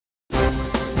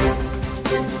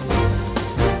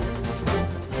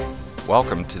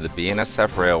Welcome to the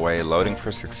BNSF Railway Loading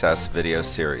for Success video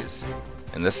series.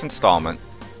 In this installment,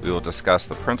 we will discuss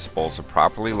the principles of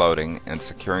properly loading and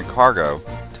securing cargo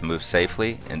to move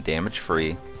safely and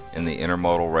damage-free in the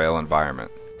intermodal rail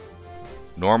environment.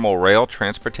 Normal rail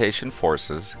transportation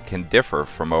forces can differ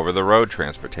from over-the-road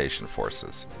transportation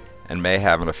forces and may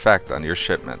have an effect on your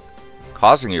shipment,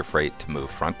 causing your freight to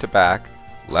move front to back,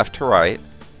 left to right,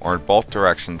 or in both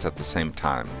directions at the same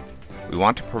time. We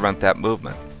want to prevent that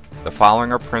movement. The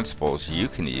following are principles you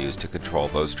can use to control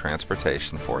those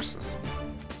transportation forces.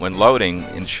 When loading,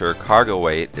 ensure cargo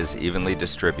weight is evenly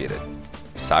distributed,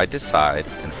 side to side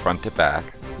and front to back,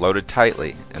 loaded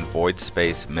tightly and void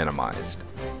space minimized.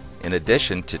 In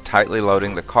addition to tightly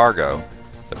loading the cargo,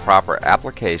 the proper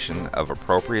application of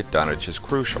appropriate dunnage is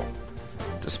crucial.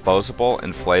 Disposable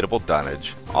inflatable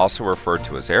dunnage, also referred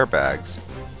to as airbags,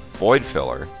 void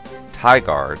filler, tie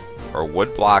guard, or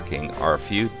wood blocking are a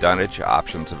few dunnage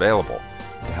options available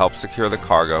to help secure the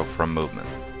cargo from movement.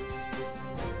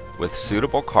 With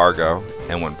suitable cargo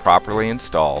and when properly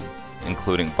installed,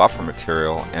 including buffer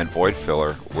material and void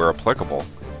filler where applicable,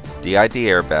 DID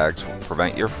airbags will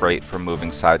prevent your freight from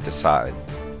moving side to side.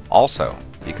 Also,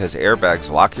 because airbags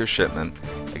lock your shipment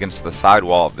against the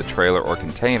sidewall of the trailer or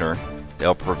container,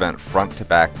 they'll prevent front to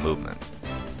back movement.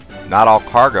 Not all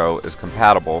cargo is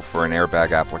compatible for an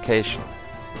airbag application.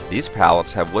 These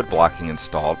pallets have wood blocking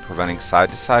installed preventing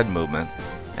side-to-side movement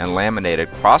and laminated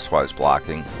crosswise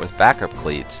blocking with backup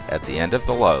cleats at the end of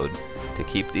the load to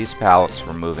keep these pallets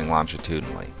from moving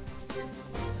longitudinally.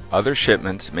 Other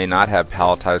shipments may not have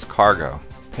palletized cargo.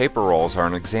 Paper rolls are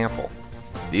an example.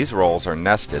 These rolls are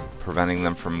nested, preventing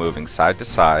them from moving side to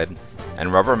side,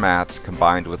 and rubber mats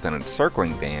combined with an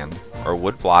encircling band or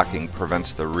wood blocking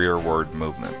prevents the rearward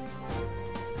movement.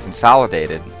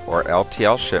 Consolidated, or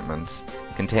LTL shipments,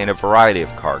 contain a variety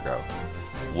of cargo.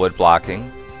 Wood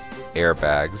blocking,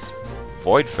 airbags,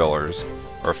 void fillers,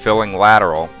 or filling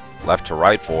lateral, left to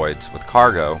right voids with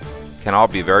cargo can all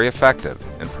be very effective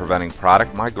in preventing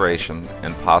product migration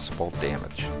and possible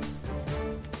damage.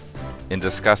 In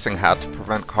discussing how to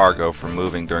prevent cargo from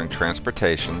moving during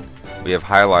transportation, we have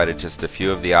highlighted just a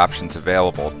few of the options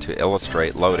available to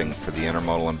illustrate loading for the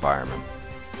intermodal environment.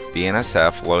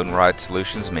 BNSF Load and Ride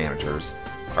Solutions Managers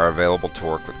are available to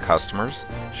work with customers,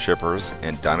 shippers,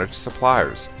 and dunnage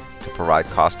suppliers to provide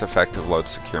cost-effective load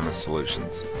securement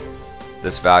solutions.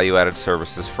 This value-added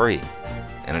service is free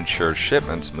and ensures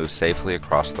shipments move safely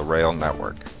across the rail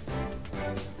network.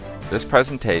 This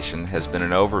presentation has been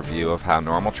an overview of how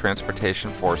normal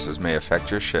transportation forces may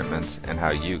affect your shipments and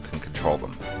how you can control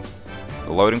them.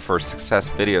 The Loading for Success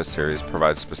video series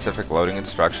provides specific loading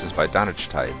instructions by dunnage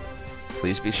type.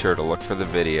 Please be sure to look for the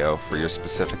video for your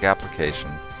specific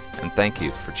application, and thank you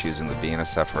for choosing the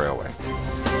BNSF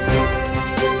Railway.